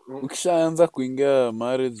tu. ukishaanza kuingia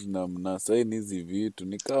marriage na mnasaini hizi vitu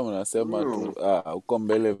ni kama mnasema tu huko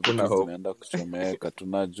mbele Kuna vitu hope. zinaenda kuchomeka,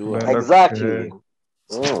 tunajua. Tunaenda Exactly.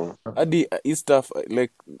 Hadi hii stuff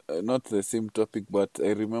like not the same topic, but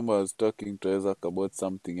I remember I was talking to Isaac about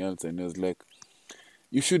something else and he was like,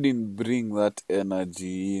 you shouldn't bring that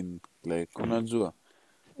energy in, like unajua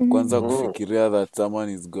kwanza kufikiria that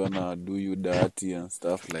someone is gonna do you dirty and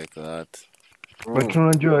stuff like that. But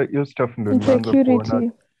unajua hiyo stuff ndo nimeanza kuona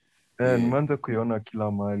Insecurity. nimeanza kuiona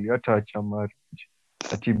kila mahali, hata acha marriage,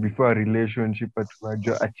 ati before a relationship ati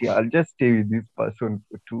unajua ati I'll just stay with this person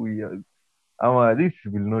for 2 years ama this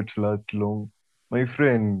will not last long. My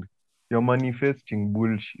friend, you're manifesting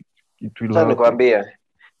bullshit. It will Sasa happen. nikwambia,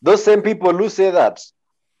 those same people who say that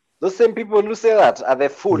are the Ndio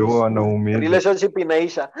fools. wanaumiza. Relationship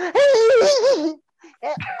inaisha.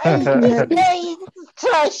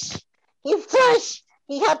 Trash. He's trash.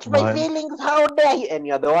 He hurt my Man. feelings. How dare he? And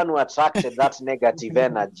you're the one who attracted that negative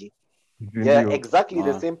energy. Yeah, Ndio. exactly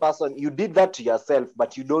the same person. You did that to yourself,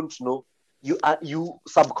 but you don't know. You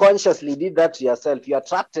subconsciously did that to yourself. You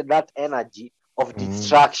attracted that energy of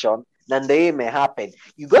distraction, and the may happen.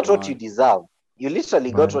 You got what you deserve. You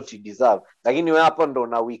literally got what you deserve. Lakini wewe hapo ndo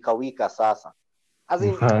unawika sasa. As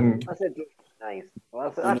in, Man. I said, nice.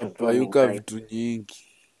 Unapayuka vitu nyingi.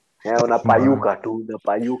 Yeah, unapayuka tu,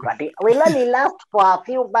 unapayuka. Will only last for a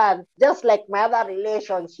few months, just like my other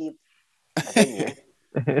relationship.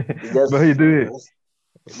 Just, By the way,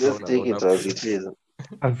 just take it as it is.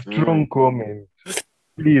 a strong comment.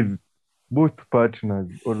 Please, both partners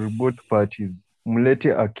or both parties,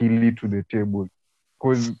 mlete akili to the table.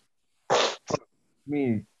 Because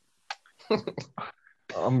me,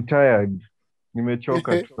 I'm tired.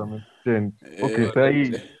 Nimechoka to some extent. Okay,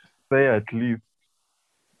 sahi at least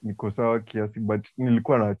niko sawa kiasi, but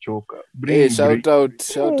nilikuwa nachoka. Hey, shout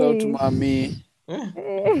out Hey. mami.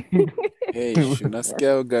 Hey,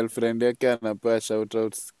 unasikia girlfriend yake anapewa shout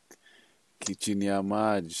outs kichini ya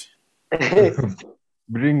maji.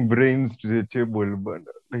 Bring brains to the table, bana.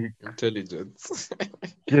 Like, Intelligence.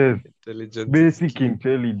 yes, Intelligence. basic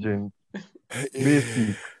intelligence.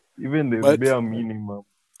 Basic. Even the But- bare minimum.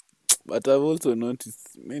 But I've also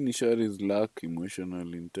noticed many shorties lack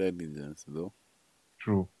emotional intelligence though.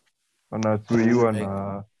 True. Wanasuiwa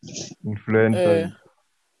na influencers.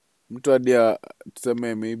 Mtu hadi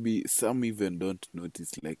tuseme maybe some even don't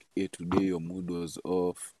notice like today your mood was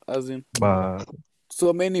off. As in But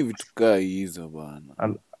so many vitu kaa hizo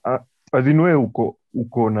bana. as in we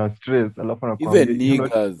uko na stress alafu anakuambia, Even you know,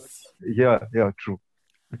 niggas. yeah, true.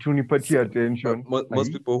 But unipatie attention.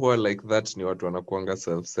 Most people who are like that ni watu wanakuanga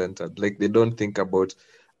self-centered. Like they don't think about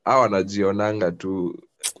hao wanajionanga tu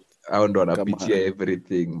hao ndo wanapitia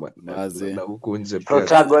everything Maze. na huku nje pia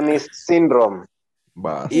Protagonist syndrome.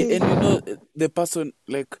 bas. And you know the person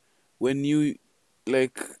like when you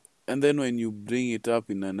like and then when you bring it up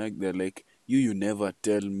in an act they're like you never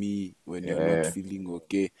tell me when you're not feeling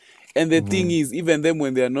okay. And the thing is, even them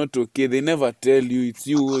when they are not okay, they never tell you. It's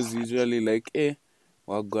you who's usually like,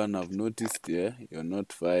 Wagwan, I've noticed, you're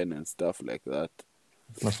not fine and stuff like that.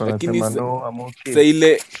 Lakini Nasema no, I'm okay. Sa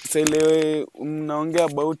ile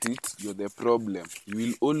mnaongea about it, you're the problem. You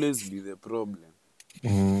will always be the problem.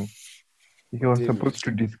 You are supposed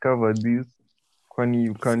to discover this. Kwani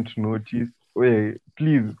you can't notice. Wait,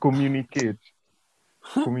 please communicate.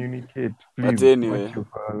 Communicate, please. But anyway, What you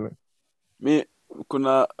call. mi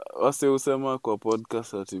kuna wase usema kwa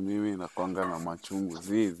podcast ati mimi nakwanga na machungu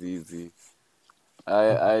zi.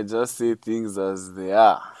 I just say things as they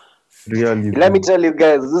are. Really. Let me tell you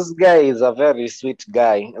guys, this guy is a very sweet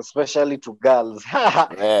guy, especially to girls.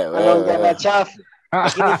 Anaongea na chafu.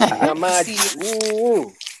 Lakini chini ya maji.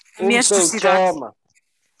 Choma.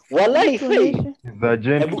 Wallahi fake. He's a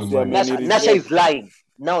gentleman. Nasha is lying.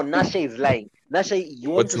 No, Nasha is lying. Nasha, you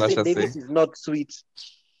want What's to Nasha say Davis is not sweet?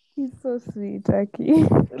 He's so sweet, Aki.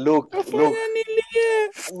 Look.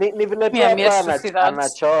 Ni vile tu hapa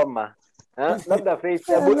anachoma. Labda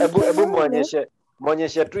face, ebu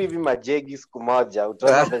muonyeshe tu hivi majegi siku moja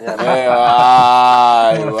utaona venye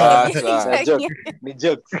ni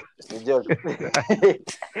jokes.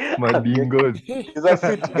 Madingos. He's a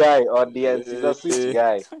sweet guy, audience. He's a sweet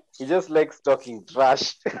guy. He just likes talking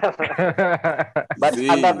trash. But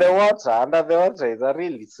under the water, he's a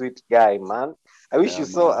really sweet guy, man. I wish you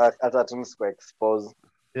saw at Atunsco expose.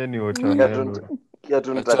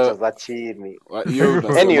 Tunatacheza chini.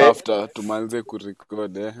 Anyway, after tumanze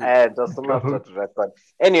kurecord tutasoma after to record.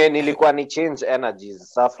 Anyway, nilikuwa ni change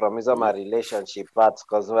energies from hizo ma relationship parts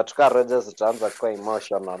because watuka Rogers tutaanza kuwa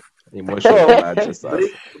emotional. Bring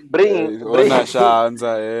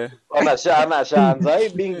Shaanza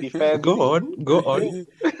being defensive. Go on.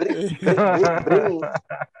 Bring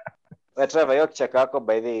Trevor, your check yako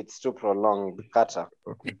by the way, it's too prolonged. Kata.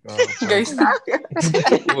 Guys.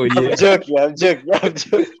 Oh yeah. I'm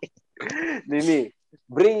joking. Nini,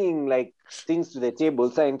 bringing like things to the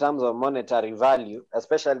table, so in terms of monetary value,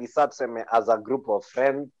 especially as a group of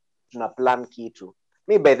friends, tuna plan kitu.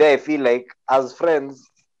 Me by the way, I feel like as friends,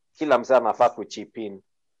 kila msee anafaa kuchip in.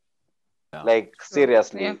 Like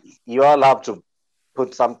seriously, you all have to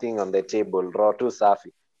put something on the table. Raw tu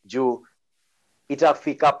safi. Juu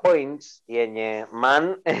itafika point yenye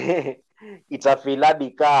man itafeel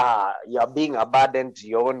dika you're being a burden to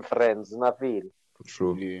your own friends, una feel?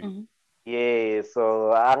 True. Yeah,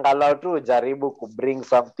 so angalau tu jaribu ku bring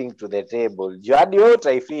something to the table. Juu hadi yote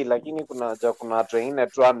I feel lakini kuna watu wengine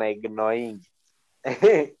tu ana ignoring.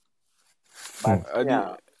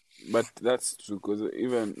 But that's true because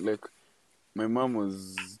even like my mom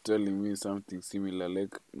was telling me something similar.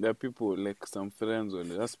 Like there are people, like some friends or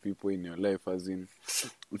just people in your life, as in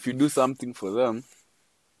if you do something for them,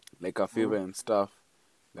 like a favor and stuff,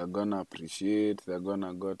 they're gonna appreciate, they're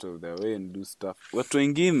gonna go out of their way and do stuff. Watu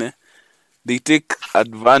wengine, they take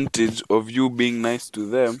advantage of you being nice to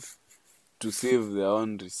them to save their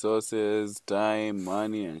own resources, time,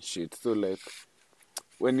 money and shit. So like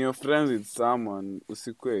when you're friends with someone,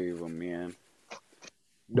 usikwe hivyo, man.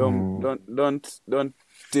 Don't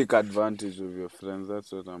take advantage of your friends.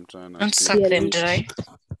 That's what I'm trying to Don't say. suck them dry.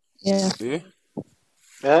 Yeah.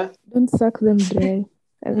 Don't suck them dry.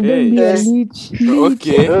 And don't be a leech.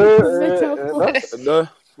 Okay.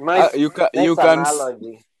 Nice, you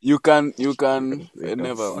can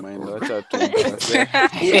never mind.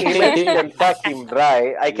 he can suck him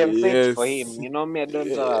dry. I can say it for him. You know me, I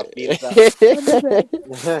don't have pizza.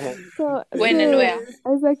 So, When and where?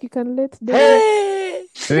 Isaac, you can let them.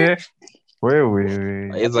 Wait.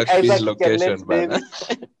 Isaac feed location, bana.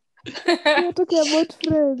 We're talking about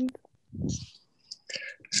friends.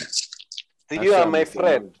 So you are my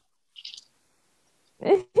friend.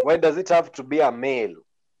 Why does it have to be a male?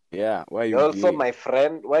 Yeah, why you You're also gay? my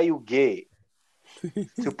friend. Why are you gay?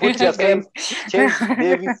 To put yourself, change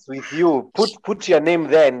Davis with you. Put your name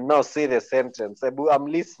there and now say the sentence. I'm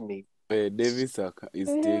listening. Davis is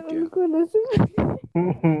taken.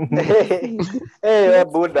 Hey,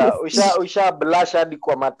 Buddha, usha blush hadi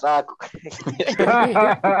kwa matako.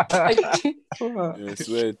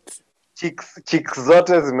 Sweat. Chicks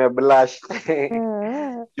zote zimeblush.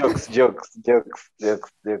 Jokes.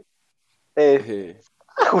 Hey,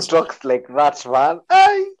 who talks like that, man?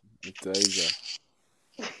 It's Isaac.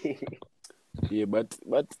 Yeah, but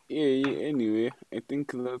yeah, anyway, I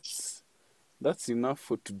think that's enough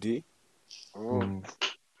for today.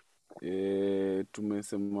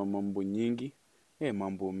 Tumesema mambo nyingi.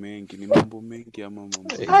 Mambo mengi. Ni mambo mengi ama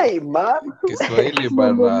mambo. Hey, man. Kiswahili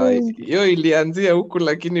bana. Hiyo ilianzia huku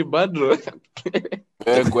lakini bado.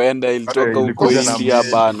 Kwenda ilitoka huko India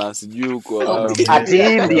bana, sijui huko. Ati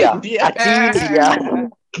India.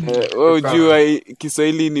 Wewe ujua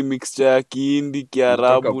Kiswahili ni mixture ya Kihindi, Kutoka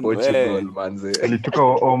Kiarabu, Portugal manze. alitoka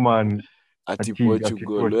Oman. ati Ati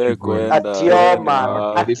Portugal, we Portugal. kwenda.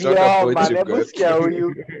 Atioman, Alitoka Atioman, Portugal. hebu sikia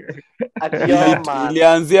huyu. Atioman.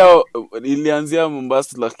 Ilianzia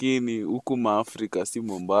Mombasa, lakini huku Maafrika si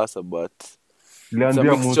Mombasa, but it's a Ilianzia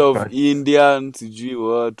mixture of Muscat, Indian, sijui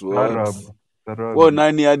what. Arab. Wo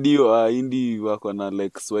nani hadi Hindi wako na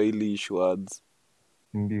like Swahili words.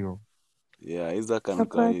 Ndio. Yeah, hizo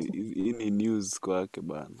kanika hii ni news kwake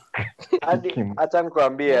bana. Hadi acha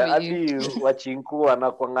nikwambie, hadi wachinku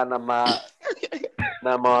wanakuanga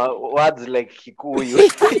na ma words like Kikuyu.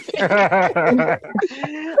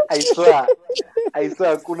 I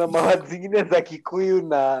swear kuna words zingine za Kikuyu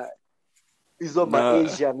na hizo ma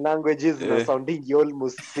Asian languages na sounding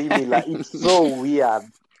almost similar. It's so weird.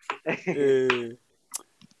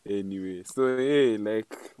 Anyway, so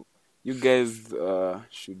like you guys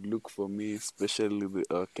should look for me, especially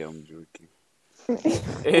okay, I'm joking.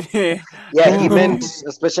 Yeah, he meant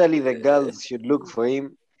especially the girls should look for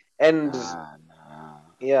him. And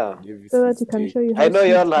yeah, So that he can show you how I know sweet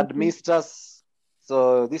y'all had he is. missed us,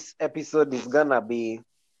 so this episode is gonna be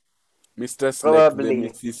Mr. Slack the Probably.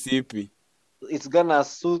 Mississippi. it's gonna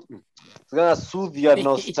soothe your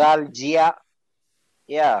nostalgia.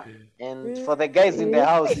 Yeah, and for the guys in the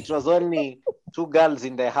house, it was only 2 girls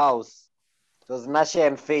in the house. It was Nasha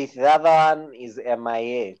and Faith. The other one is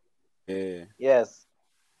MIA. Yes.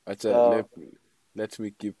 Acha, let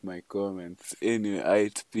me keep my comments. Anyway,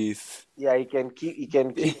 alright, peace. Yeah, you can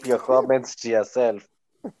keep your comments to yourself.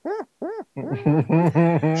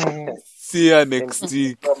 See ya next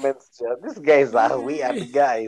week. These guys are weird guys.